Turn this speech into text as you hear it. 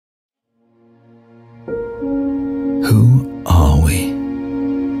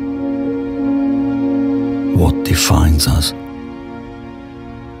defines us.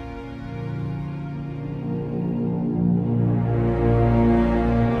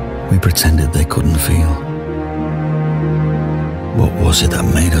 We pretended they couldn't feel. What was it that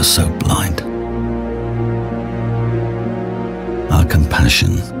made us so blind? Our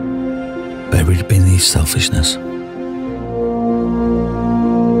compassion buried beneath selfishness.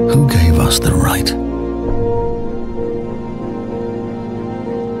 Who gave us the right?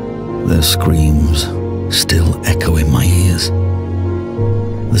 Their screams still echo in my ears.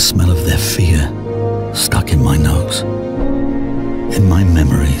 The smell of their fear stuck in my nose. In my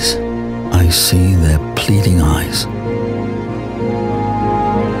memories, I see their pleading eyes.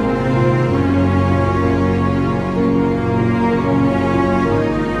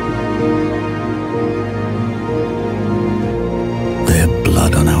 Their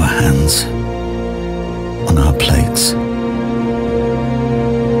blood on our hands, on our plates.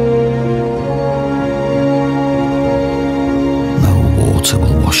 No water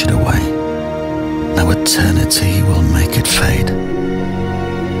will wash it away. No eternity will make it fade.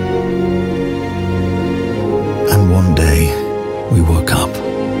 And one day, we woke up.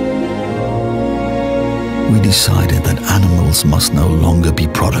 We decided that animals must no longer be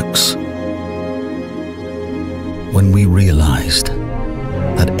products. When we realized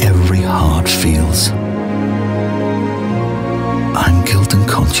that every heart feels, I'm guilt and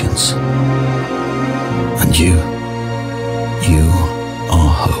conscience, and you